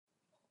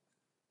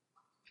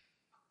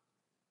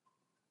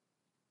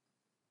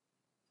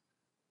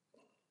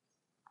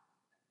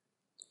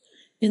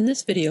In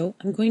this video,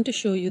 I'm going to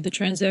show you the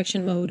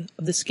transaction mode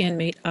of the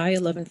ScanMate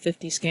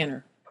i1150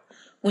 scanner.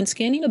 When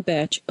scanning a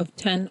batch of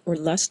 10 or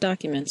less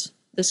documents,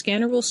 the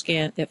scanner will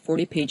scan at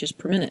 40 pages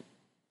per minute.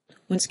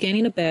 When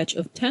scanning a batch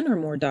of 10 or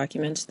more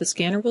documents, the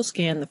scanner will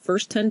scan the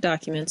first 10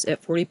 documents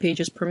at 40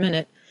 pages per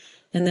minute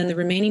and then the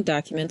remaining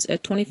documents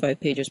at 25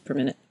 pages per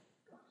minute.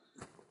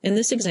 In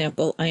this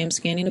example, I am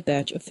scanning a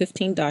batch of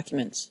 15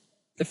 documents.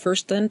 The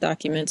first 10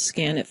 documents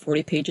scan at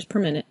 40 pages per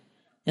minute,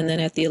 and then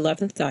at the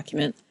 11th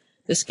document,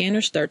 the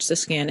scanner starts to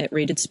scan at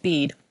rated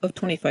speed of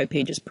 25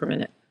 pages per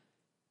minute.